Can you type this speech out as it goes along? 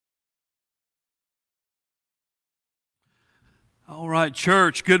All right,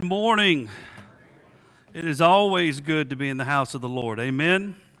 church, good morning. It is always good to be in the house of the Lord.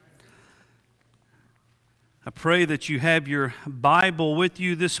 Amen. I pray that you have your Bible with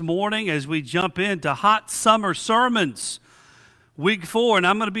you this morning as we jump into hot summer sermons. Week 4, and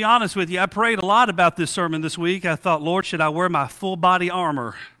I'm going to be honest with you, I prayed a lot about this sermon this week. I thought, Lord, should I wear my full body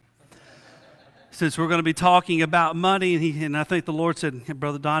armor? Since we're going to be talking about money, and I think the Lord said, hey,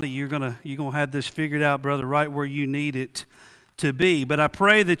 Brother Donnie, you're going to have this figured out, brother, right where you need it to be. But I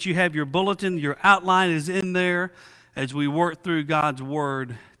pray that you have your bulletin, your outline is in there as we work through God's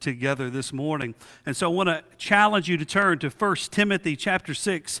Word together this morning. And so I want to challenge you to turn to 1 Timothy chapter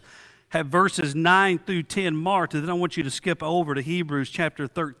 6, have verses 9 through 10 marked, and then I want you to skip over to Hebrews chapter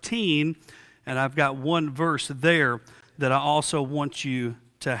 13, and I've got one verse there that I also want you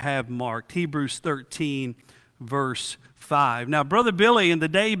to have marked. Hebrews 13, verse 5. Now, Brother Billy and the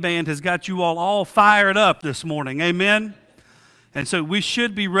day band has got you all fired up this morning. Amen? And so we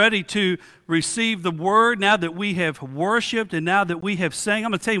should be ready to receive the word now that we have worshiped and now that we have sang.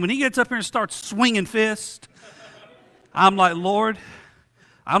 I'm going to tell you, when he gets up here and starts swinging fists, I'm like, Lord,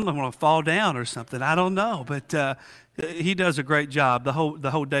 I'm going to fall down or something. I don't know. But he does a great job, the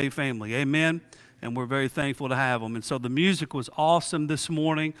whole Day family. Amen. And we're very thankful to have him. And so the music was awesome this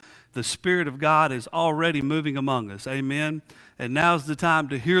morning. The Spirit of God is already moving among us. Amen. And now's the time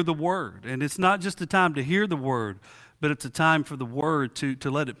to hear the word. And it's not just the time to hear the word, but it's a time for the Word to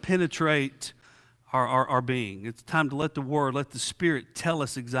let it penetrate our being. It's time to let the Word, let the Spirit tell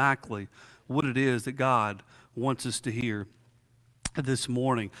us exactly what it is that God wants us to hear this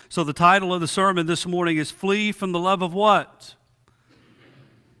morning. So the title of the sermon this morning is Flee from the Love of what?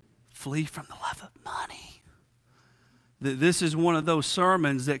 Flee from the love of money. This is one of those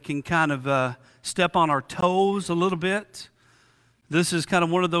sermons that can kind of step on our toes a little bit. This is kind of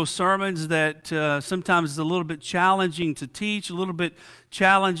one of those sermons that sometimes is a little bit challenging to teach, a little bit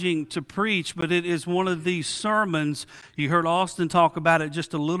challenging to preach, but it is one of these sermons. You heard Austin talk about it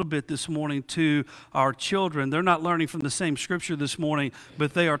just a little bit this morning to our children. They're not learning from the same scripture this morning,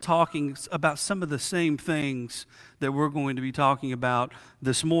 but they are talking about some of the same things that we're going to be talking about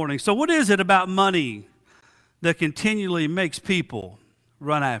this morning. So what is it about money that continually makes people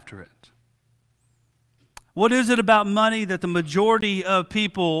run after it? What is it about money that the majority of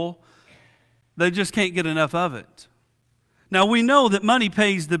people, they just can't get enough of it? Now, we know that money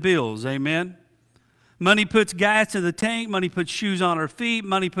pays the bills, amen? Money puts gas in the tank, money puts shoes on our feet,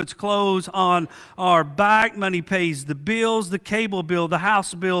 money puts clothes on our back, money pays the bills, the cable bill, the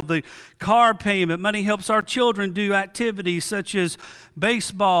house bill, the car payment. Money helps our children do activities such as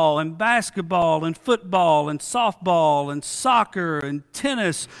baseball and basketball and football and softball and soccer and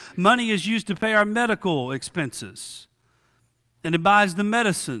tennis. Money is used to pay our medical expenses, and it buys the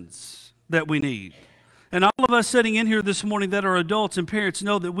medicines that we need. And all of us sitting in here this morning that are adults and parents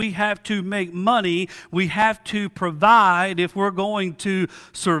know that we have to make money. We have to provide if we're going to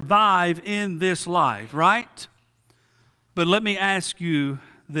survive in this life, right? But let me ask you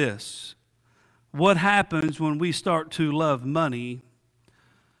this. What happens when we start to love money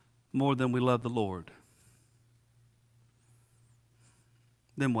more than we love the Lord?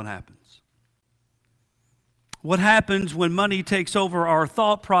 Then what happens? What happens when money takes over our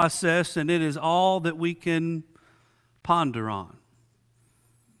thought process and it is all that we can ponder on?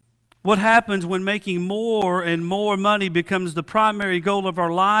 What happens when making more and more money becomes the primary goal of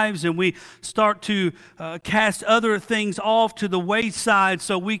our lives and we start to cast other things off to the wayside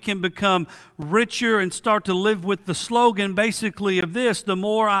so we can become richer and start to live with the slogan basically of this: the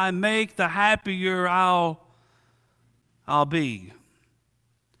more I make, the happier I'll be.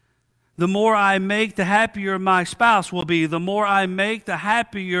 The more I make, the happier my spouse will be. The more I make, the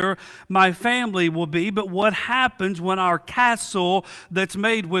happier my family will be. But what happens when our castle that's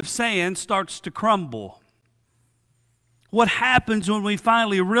made with sand starts to crumble? What happens when we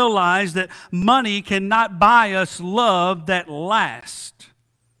finally realize that money cannot buy us love that lasts?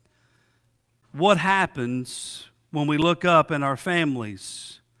 What happens when we look up and our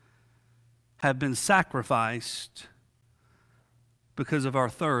families have been sacrificed because of our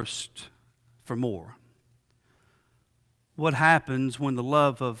thirst for more? What happens when the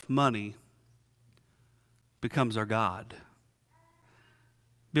love of money becomes our God?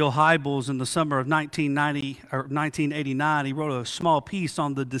 Bill Hybels, in the summer of 1989, he wrote a small piece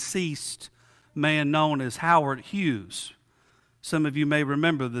on the deceased man known as Howard Hughes. Some of you may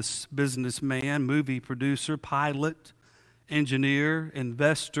remember this businessman, movie producer, pilot, engineer,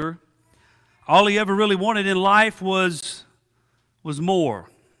 investor. All he ever really wanted in life was more.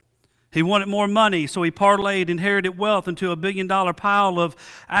 He wanted more money, so he parlayed inherited wealth into a billion-dollar pile of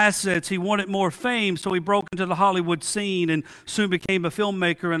assets. He wanted more fame, so he broke into the Hollywood scene and soon became a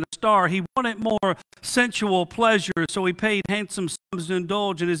filmmaker and a star. He wanted more sensual pleasure, so he paid handsome sums to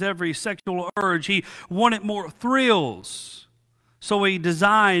indulge in his every sexual urge. He wanted more thrills, so he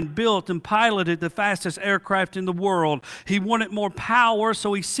designed, built, and piloted the fastest aircraft in the world. He wanted more power,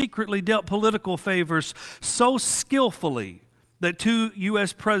 so he secretly dealt political favors so skillfully that 2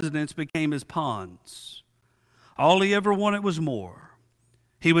 U.S. presidents became his pawns. All he ever wanted was more.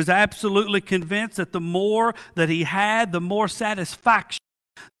 He was absolutely convinced that the more that he had, the more satisfaction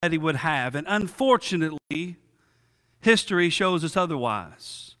that he would have. And unfortunately, history shows us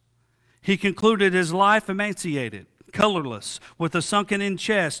otherwise. He concluded his life emaciated, colorless, with a sunken-in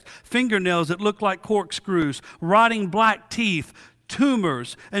chest, fingernails that looked like corkscrews, rotting black teeth,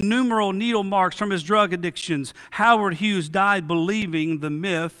 tumors, and numerous needle marks from his drug addictions. Howard Hughes died believing the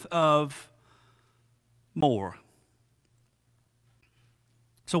myth of more.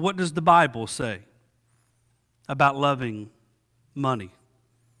 So what does the Bible say about loving money?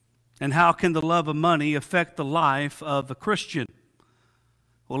 And how can the love of money affect the life of a Christian?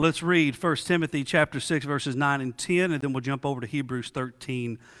 Well, let's read 1 Timothy chapter 6, verses 9 and 10, and then we'll jump over to Hebrews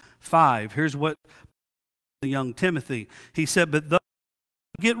 13:5. Here's what the young Timothy, he said, but those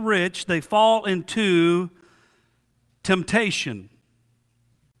who get rich, they fall into temptation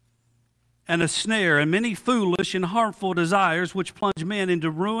and a snare and many foolish and harmful desires which plunge men into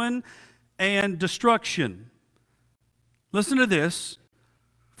ruin and destruction. Listen to this.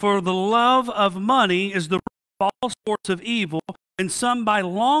 For the love of money is the root of all sorts of evil, and some by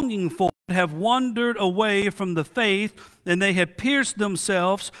longing for it have wandered away from the faith, and they have pierced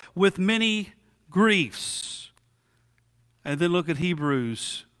themselves with many griefs. And then look at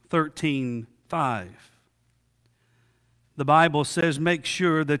Hebrews 13:5. The Bible says, make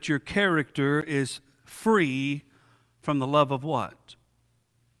sure that your character is free from the love of what?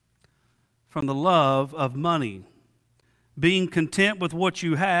 From the love of money. Being content with what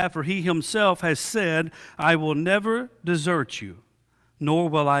you have, for he himself has said, I will never desert you, nor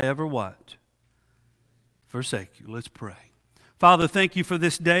will I ever what? Forsake you. Let's pray. Father, thank you for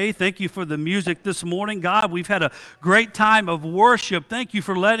this day. Thank you for the music this morning. God, we've had a great time of worship. Thank you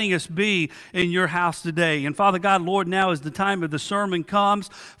for letting us be in your house today. And Father God, Lord, now as the time of the sermon comes,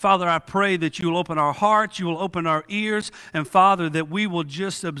 Father, I pray that you will open our hearts, you will open our ears, and Father, that we will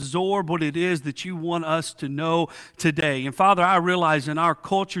just absorb what it is that you want us to know today. And Father, I realize in our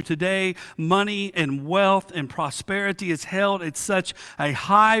culture today, money and wealth and prosperity is held at such a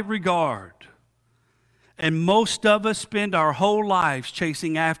high regard. And most of us spend our whole lives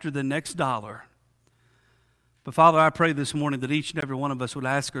chasing after the next dollar. But Father, I pray this morning that each and every one of us would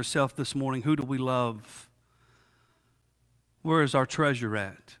ask ourselves this morning, who do we love? Where is our treasure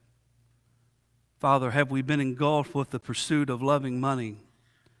at? Father, have we been engulfed with the pursuit of loving money?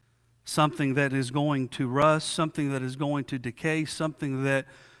 Something that is going to rust, something that is going to decay, something that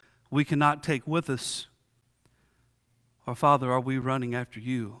we cannot take with us. Or Father, are we running after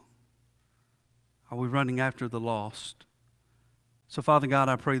you? Are we running after the lost? So, Father God,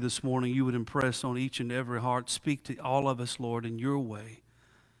 I pray this morning you would impress on each and every heart. Speak to all of us, Lord, in your way.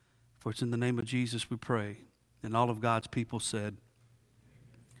 For it's in the name of Jesus we pray. And all of God's people said.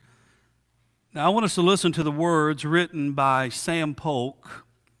 Now, I want us to listen to the words written by Sam Polk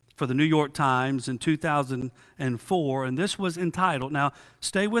for the New York Times in 2004. And this was entitled, now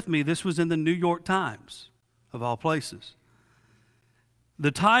stay with me, this was in the New York Times, of all places. The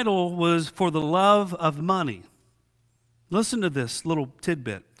title was For the Love of Money. Listen to this little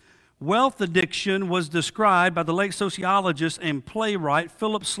tidbit. Wealth addiction was described by the late sociologist and playwright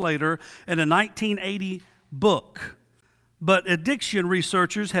Philip Slater in a 1980 book. But addiction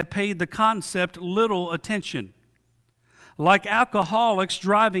researchers have paid the concept little attention. Like alcoholics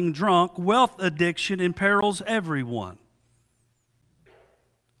driving drunk, wealth addiction imperils everyone.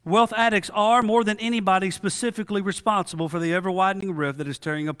 Wealth addicts are, more than anybody, specifically responsible for the ever-widening rift that is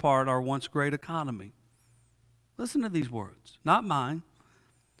tearing apart our once great economy. Listen to these words, not mine.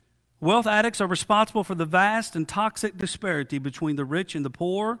 Wealth addicts are responsible for the vast and toxic disparity between the rich and the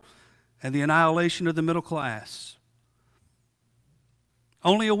poor and the annihilation of the middle class.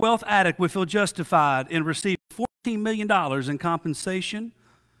 Only a wealth addict would feel justified in receiving $14 million in compensation,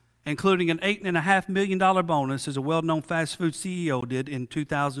 including an $8.5 million bonus, as a well-known fast food CEO did in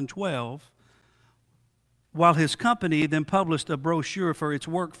 2012, while his company then published a brochure for its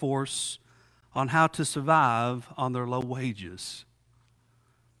workforce on how to survive on their low wages.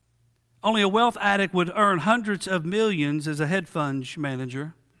 Only a wealth addict would earn hundreds of millions as a hedge fund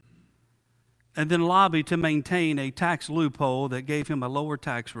manager, and then lobby to maintain a tax loophole that gave him a lower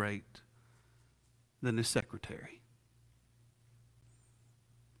tax rate than his secretary.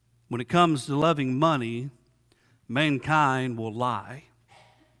 When it comes to loving money, mankind will lie.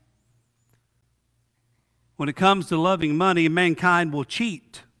 When it comes to loving money, mankind will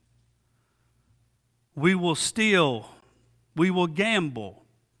cheat. We will steal. We will gamble.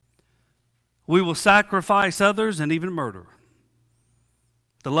 We will sacrifice others and even murder.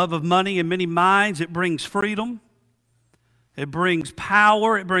 The love of money in many minds, it brings freedom. It brings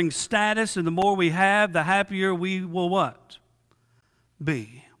power. It brings status. And the more we have, the happier we will what?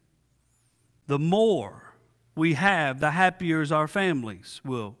 Be. The more we have, the happier our families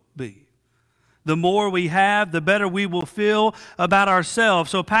will be. The more we have, the better we will feel about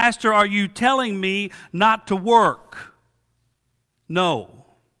ourselves. So, Pastor, are you telling me not to work? No.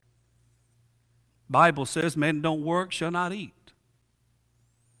 Bible says, man don't work shall not eat.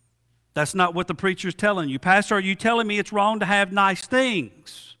 That's not what the preacher's telling you. Pastor, are you telling me it's wrong to have nice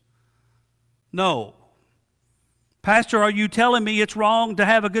things? No. Pastor, are you telling me it's wrong to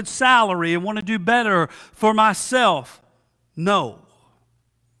have a good salary and want to do better for myself? No.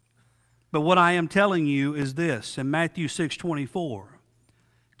 But what I am telling you is this. In Matthew 6:24,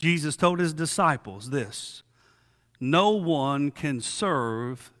 Jesus told his disciples this: no one can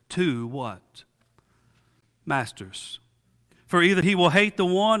serve two what? Masters. For either he will hate the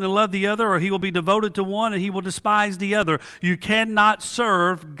one and love the other, or he will be devoted to one and he will despise the other. You cannot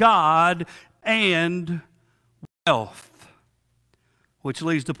serve God and wealth. Which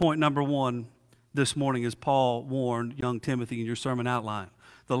leads to point number one this morning, as Paul warned young Timothy in your sermon outline.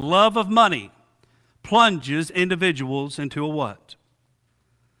 The love of money plunges individuals into a what?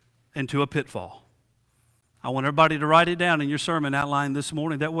 Into a pitfall. I want everybody to write it down in your sermon outline this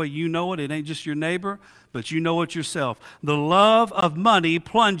morning. That way you know it. It ain't just your neighbor, but you know it yourself. The love of money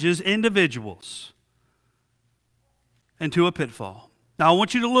plunges individuals into a pitfall. Now I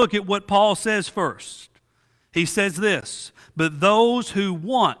want you to look at what Paul says first. He says this: but those who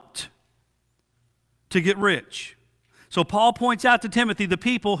want to get rich. So Paul points out to Timothy the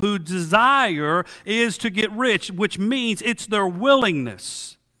people whose desire is to get rich, which means it's their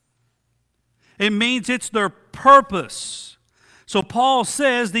willingness. It means it's their purpose. So Paul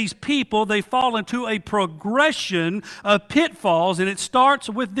says these people, they fall into a progression of pitfalls, and it starts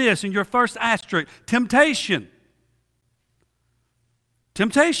with this in your first asterisk: temptation.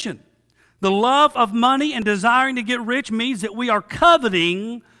 Temptation. The love of money and desiring to get rich means that we are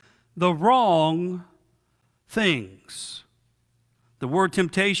coveting the wrong things. The word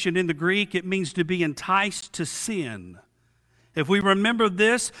temptation in the Greek, it means to be enticed to sin. If we remember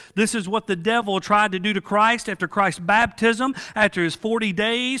this, this is what the devil tried to do to Christ after Christ's baptism. After his 40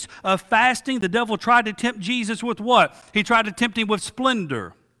 days of fasting, the devil tried to tempt Jesus with what? He tried to tempt him with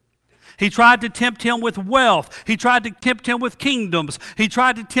splendor. He tried to tempt him with wealth. He tried to tempt him with kingdoms. He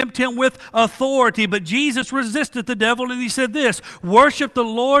tried to tempt him with authority. But Jesus resisted the devil, and he said this: worship the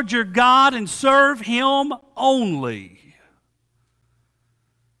Lord your God and serve him only.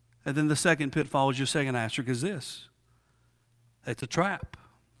 And then the second pitfall is your second asterisk is this: it's a trap.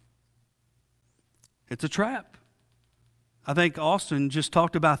 It's a trap. I think Austin just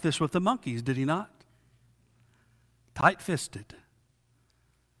talked about this with the monkeys, did he not? Tight-fisted.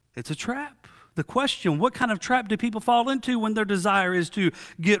 It's a trap. The question, what kind of trap do people fall into when their desire is to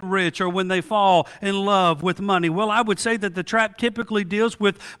get rich, or when they fall in love with money? Well, I would say that the trap typically deals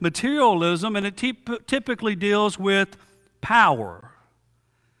with materialism, and it typically deals with power.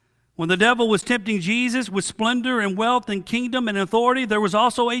 When the devil was tempting Jesus with splendor and wealth and kingdom and authority, there was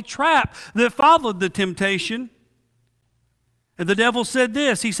also a trap that followed the temptation. And the devil said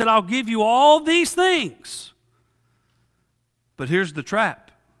this. He said, I'll give you all these things. But here's the trap.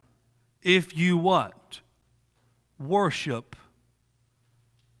 If you what? Worship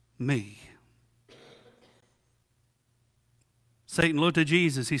me. Satan looked at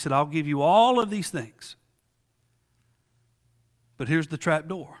Jesus. He said, I'll give you all of these things. But here's the trap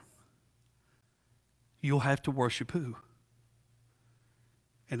door. You'll have to worship who?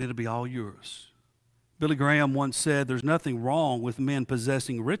 And it'll be all yours. Billy Graham once said, there's nothing wrong with men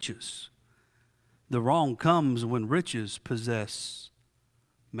possessing riches. The wrong comes when riches possess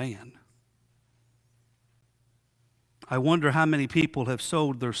man. I wonder how many people have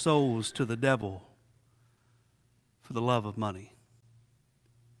sold their souls to the devil for the love of money.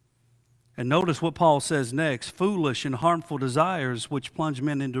 And notice what Paul says next: foolish and harmful desires which plunge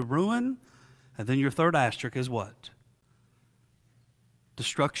men into ruin. And then your third asterisk is what?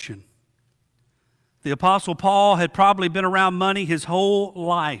 Destruction. The Apostle Paul had probably been around money his whole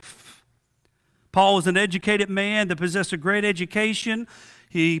life. Paul was an educated man that possessed a great education.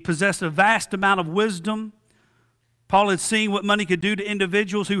 He possessed a vast amount of wisdom. Paul had seen what money could do to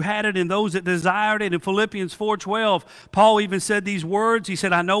individuals who had it and those that desired it. In Philippians 4:12, Paul even said these words. He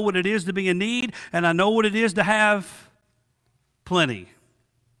said, I know what it is to be in need, and I know what it is to have plenty.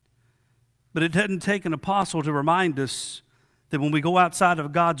 But it doesn't take an apostle to remind us that when we go outside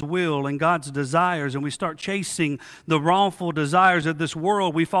of God's will and God's desires and we start chasing the wrongful desires of this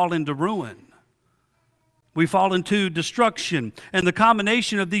world, we fall into ruin. We fall into destruction. And the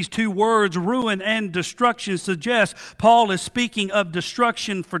combination of these two words, ruin and destruction, suggests Paul is speaking of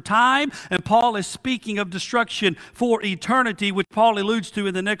destruction for time, and Paul is speaking of destruction for eternity, which Paul alludes to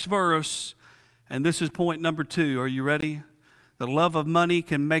in the next verse. And this is point number 2. Are you ready? The love of money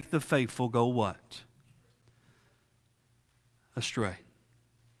can make the faithful go what? Astray.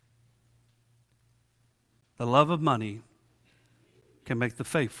 The love of money can make the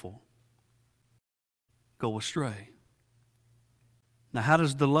faithful go astray. Now, how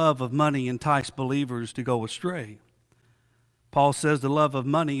does the love of money entice believers to go astray? Paul says the love of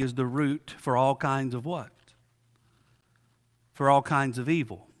money is the root for all kinds of what? For all kinds of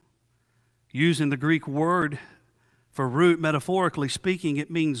evil. Using the Greek word for root, metaphorically speaking, it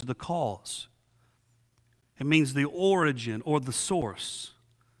means the cause. It means the origin or the source.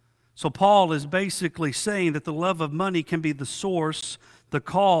 So Paul is basically saying that the love of money can be the source, the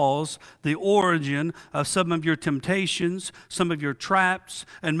cause, the origin of some of your temptations, some of your traps,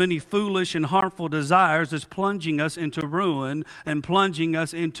 and many foolish and harmful desires that's plunging us into ruin and plunging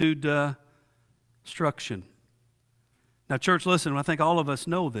us into destruction. Now, church, listen, I think all of us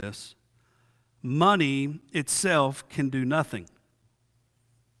know this. Money itself can do nothing,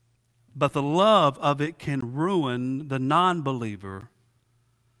 but the love of it can ruin the non-believer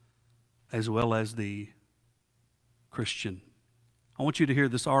as well as the Christian. I want you to hear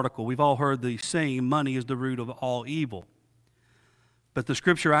this article. We've all heard the saying, money is the root of all evil. But the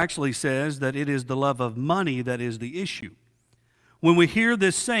scripture actually says that it is the love of money that is the issue. When we hear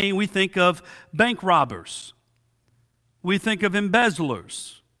this saying, we think of bank robbers. We think of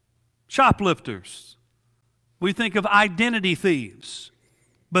embezzlers, shoplifters. We think of identity thieves.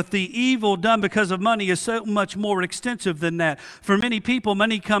 But the evil done because of money is so much more extensive than that. For many people,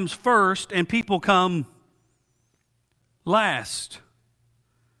 money comes first and people come last.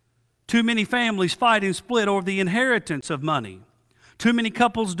 Too many families fight and split over the inheritance of money. Too many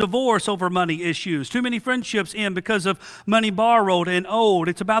couples divorce over money issues. Too many friendships end because of money borrowed and owed.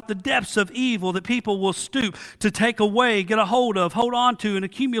 It's about the depths of evil that people will stoop to take away, get a hold of, hold on to, and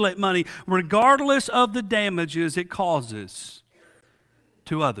accumulate money, regardless of the damages it causes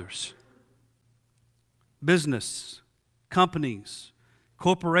to others. Business, companies,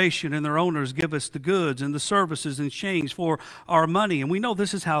 corporation and their owners give us the goods and the services in exchange for our money. And we know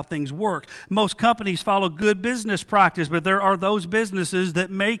this is how things work. Most companies follow good business practice, but there are those businesses that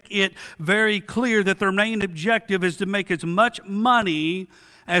make it very clear that their main objective is to make as much money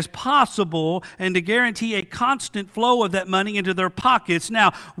as possible and to guarantee a constant flow of that money into their pockets.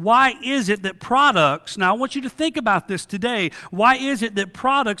 Now, why is it that products, now I want you to think about this today, why is it that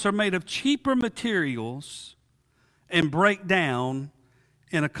products are made of cheaper materials and break down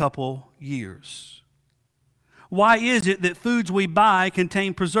in a couple years? Why is it that foods we buy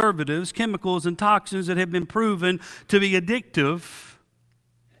contain preservatives, chemicals, and toxins that have been proven to be addictive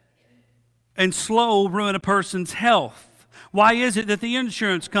and slow ruin a person's health? Why is it that the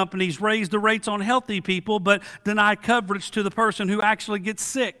insurance companies raise the rates on healthy people but deny coverage to the person who actually gets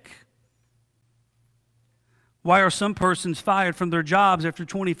sick? Why are some persons fired from their jobs after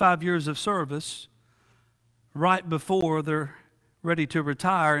 25 years of service right before they're ready to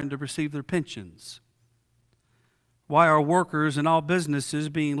retire and to receive their pensions? Why are workers in all businesses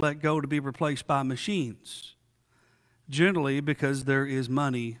being let go to be replaced by machines? Generally because there is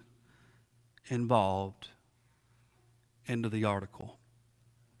money involved. End of the article.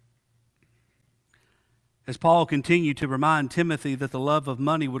 As Paul continued to remind Timothy that the love of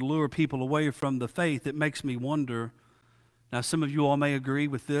money would lure people away from the faith, it makes me wonder. Now, some of you all may agree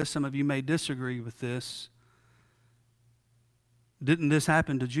with this, some of you may disagree with this. Didn't this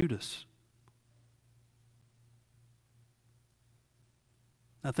happen to Judas?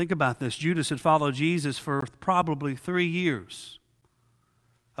 Now think about this. Judas had followed Jesus for probably 3 years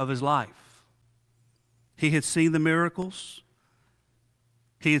of his life. He had seen the miracles.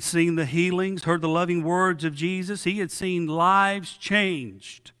 He had seen the healings, heard the loving words of Jesus. He had seen lives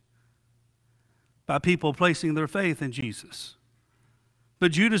changed by people placing their faith in Jesus.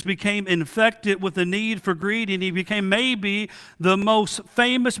 But Judas became infected with the need for greed, and he became maybe the most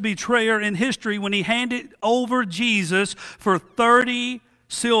famous betrayer in history when he handed over Jesus for 30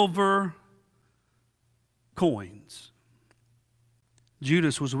 silver coins.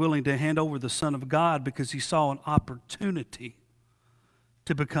 Judas was willing to hand over the Son of God because he saw an opportunity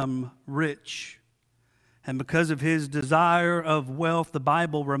to become rich. And because of his desire of wealth, the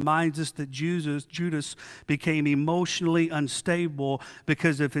Bible reminds us that Judas became emotionally unstable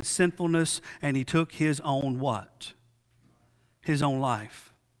because of his sinfulness, and he took his own what? His own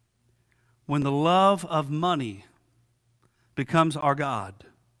life. When the love of money becomes our God,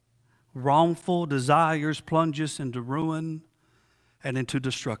 wrongful desires plunge us into ruin and into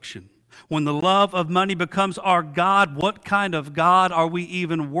destruction. When the love of money becomes our God, what kind of God are we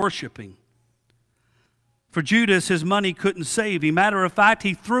even worshiping? For Judas, his money couldn't save him. Matter of fact,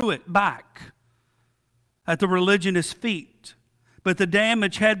 he threw it back at the religionist's feet. But the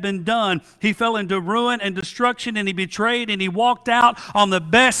damage had been done. He fell into ruin and destruction, and he betrayed, and he walked out on the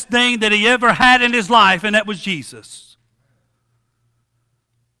best thing that he ever had in his life, and that was Jesus.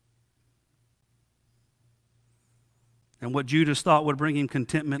 And what Judas thought would bring him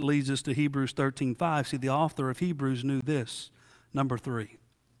contentment leads us to Hebrews 13:5. See, the author of Hebrews knew this. Number 3.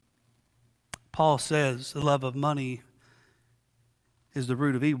 Paul says the love of money is the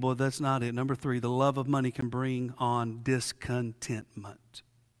root of evil, but that's not it. Number 3, the love of money can bring on discontentment.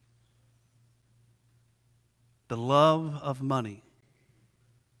 The love of money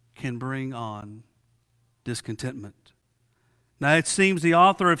can bring on discontentment. Now, it seems the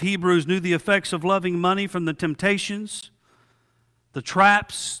author of Hebrews knew the effects of loving money from the temptations, the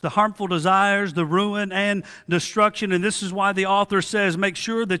traps, the harmful desires, the ruin and destruction. And this is why the author says, make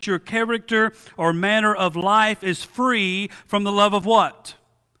sure that your character or manner of life is free from the love of what?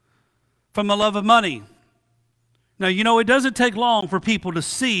 From the love of money. Now, you know, it doesn't take long for people to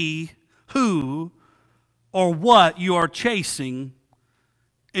see who or what you are chasing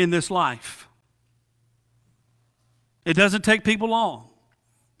in this life. It doesn't take people long.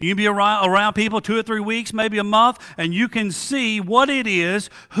 You can be around people 2 or 3 weeks, maybe a month, and you can see what it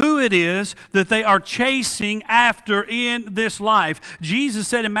is, who it is that they are chasing after in this life. Jesus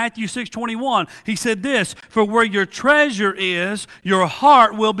said in Matthew 6:21, he said this, for where your treasure is, your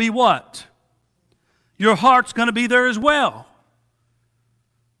heart will be what? Your heart's going to be there as well.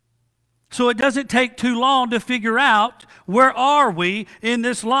 So it doesn't take too long to figure out where are we in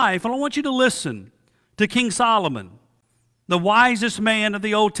this life. And I want you to listen to King Solomon, the wisest man of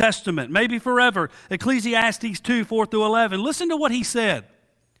the Old Testament, maybe forever. Ecclesiastes 2:4-11. Listen to what he said.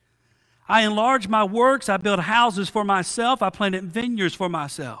 I enlarged my works. I built houses for myself. I planted vineyards for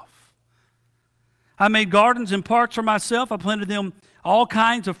myself. I made gardens and parks for myself. I planted them all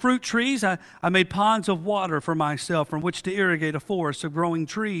kinds of fruit trees. I made ponds of water for myself from which to irrigate a forest of growing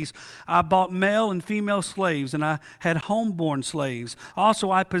trees. I bought male and female slaves, and I had homeborn slaves. Also,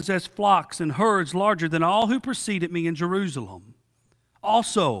 I possessed flocks and herds larger than all who preceded me in Jerusalem.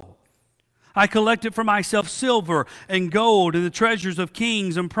 Also, I collected for myself silver and gold and the treasures of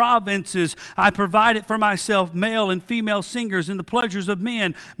kings and provinces. I provided for myself male and female singers and the pleasures of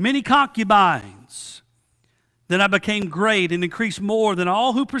men, many concubines. Then I became great and increased more than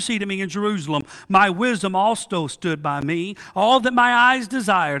all who preceded me in Jerusalem. My wisdom also stood by me. All that my eyes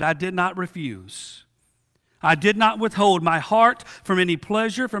desired, I did not refuse. I did not withhold my heart from any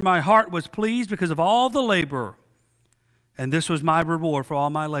pleasure, for my heart was pleased because of all the labor. And this was my reward for all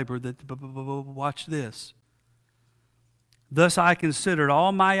my labor. Watch this. Thus I considered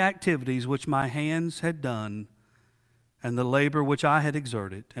all my activities which my hands had done, and the labor which I had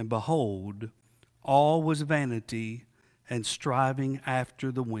exerted, and behold, all was vanity and striving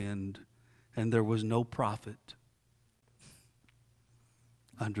after the wind, and there was no profit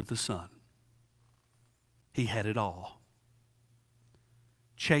under the sun. He had it all,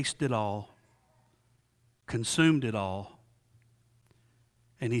 chased it all, consumed it all,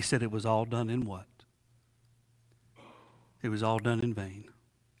 and he said it was all done in what? It was all done in vain.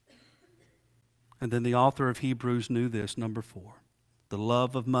 And then the author of Hebrews knew this, number 4. The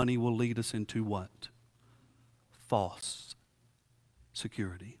love of money will lead us into what? False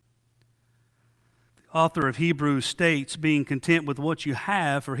security. The author of Hebrews states, being content with what you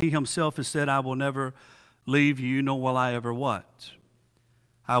have, for he himself has said, I will never leave you, nor will I ever what?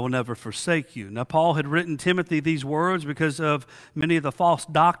 I will never forsake you. Now, Paul had written Timothy these words because of many of the false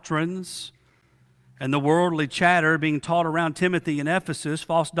doctrines and the worldly chatter being taught around Timothy in Ephesus,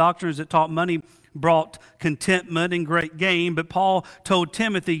 false doctrines that taught money brought contentment and great gain. But Paul told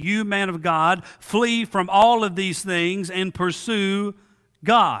Timothy, you man of God, flee from all of these things and pursue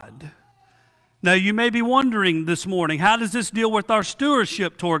God. Now, you may be wondering this morning, how does this deal with our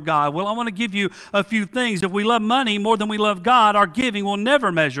stewardship toward God? Well, I want to give you a few things. If we love money more than we love God, our giving will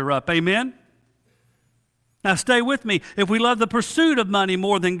never measure up. Amen? Now, stay with me. If we love the pursuit of money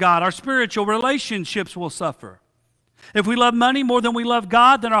more than God, our spiritual relationships will suffer. If we love money more than we love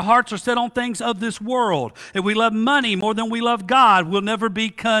God, then our hearts are set on things of this world. If we love money more than we love God, we'll never be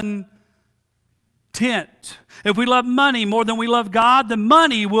content. If we love money more than we love God, then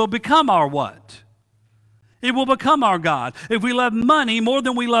money will become our what? It will become our God. If we love money more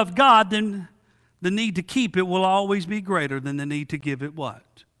than we love God, then the need to keep it will always be greater than the need to give it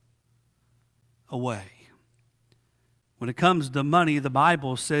what? Away. When it comes to money, the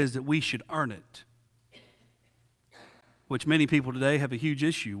Bible says that we should earn it, which many people today have a huge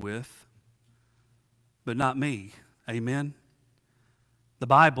issue with, but not me. Amen? The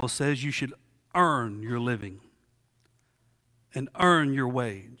Bible says you should earn your living and earn your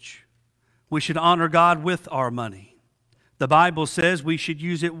wage. We should honor God with our money. The Bible says we should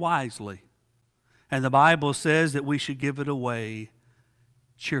use it wisely. And the Bible says that we should give it away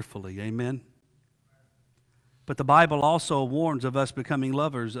cheerfully. Amen? But the Bible also warns of us becoming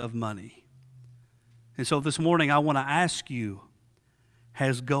lovers of money. And so this morning I want to ask you,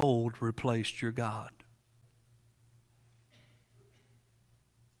 has gold replaced your God?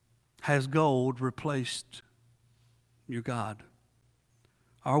 Has gold replaced your God?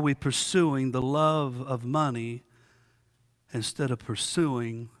 Are we pursuing the love of money instead of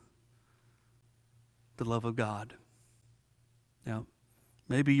pursuing the love of God? Now,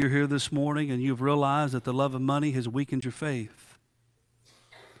 maybe you're here this morning and you've realized that the love of money has weakened your faith.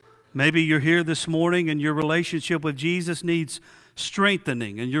 Maybe you're here this morning and your relationship with Jesus needs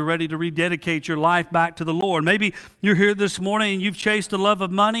strengthening and you're ready to rededicate your life back to the Lord. Maybe you're here this morning and you've chased the love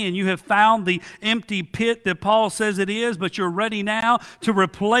of money and you have found the empty pit that Paul says it is, but you're ready now to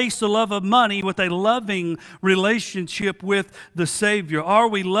replace the love of money with a loving relationship with the Savior. Are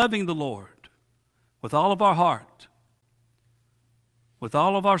we loving the Lord with all of our heart, with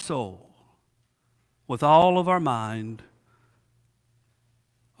all of our soul, with all of our mind?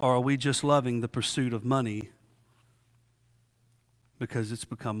 Or are we just loving the pursuit of money because it's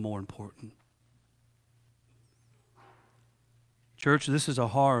become more important? Church, this is a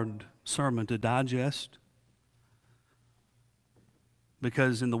hard sermon to digest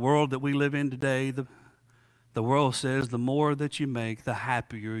because in the world that we live in today, the world says the more that you make, the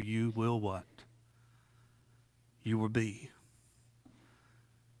happier you will what? You will be.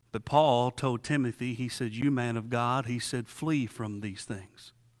 But Paul told Timothy, he said, you man of God, he said, flee from these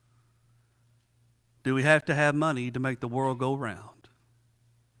things. Do we have to have money to make the world go round?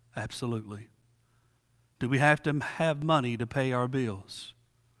 Absolutely. Do we have to have money to pay our bills?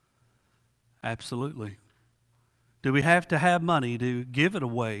 Absolutely. Do we have to have money to give it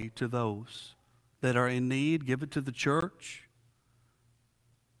away to those that are in need, give it to the church?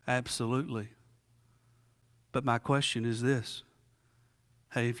 Absolutely. But my question is this.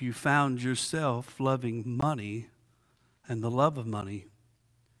 Hey, if you found yourself loving money and the love of money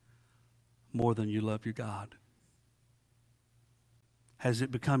more than you love your God, has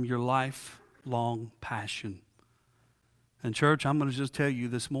it become your lifelong passion? And church, I'm going to just tell you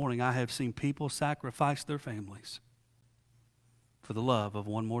this morning, I have seen people sacrifice their families for the love of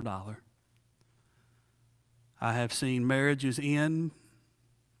one more dollar. I have seen marriages end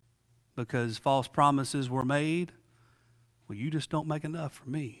because false promises were made. Well, you just don't make enough for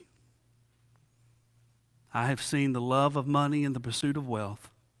me. I have seen the love of money and the pursuit of wealth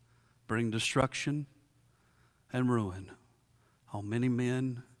bring destruction and ruin on many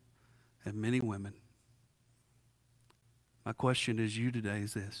men and many women. My question is you today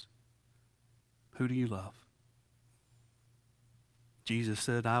is this. Who do you love? Jesus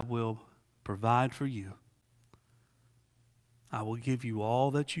said, I will provide for you. I will give you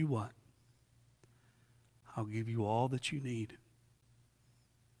all that you want. I'll give you all that you need.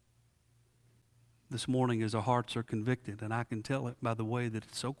 This morning as our hearts are convicted, and I can tell it by the way that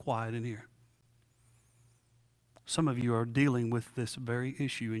it's so quiet in here. Some of you are dealing with this very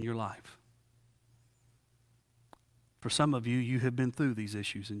issue in your life. For some of you, you have been through these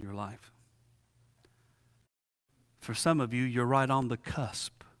issues in your life. For some of you, you're right on the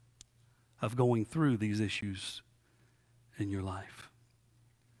cusp of going through these issues in your life.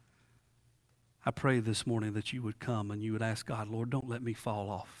 I pray this morning that you would come and you would ask God, Lord, don't let me fall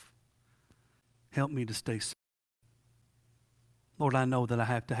off. Help me to stay safe. Lord, I know that I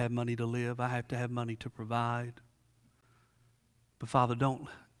have to have money to live. I have to have money to provide. But Father, don't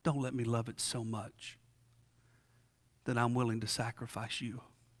let me love it so much that I'm willing to sacrifice you.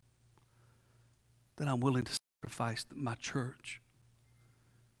 That I'm willing to sacrifice my church.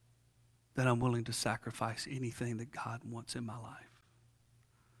 That I'm willing to sacrifice anything that God wants in my life.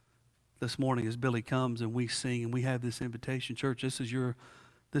 This morning as Billy comes and we sing and we have this invitation, church, this is your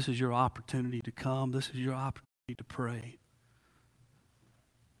opportunity to come. This is your opportunity to pray.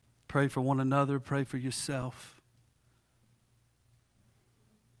 Pray for one another. Pray for yourself.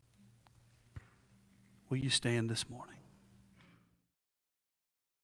 Will you stand this morning?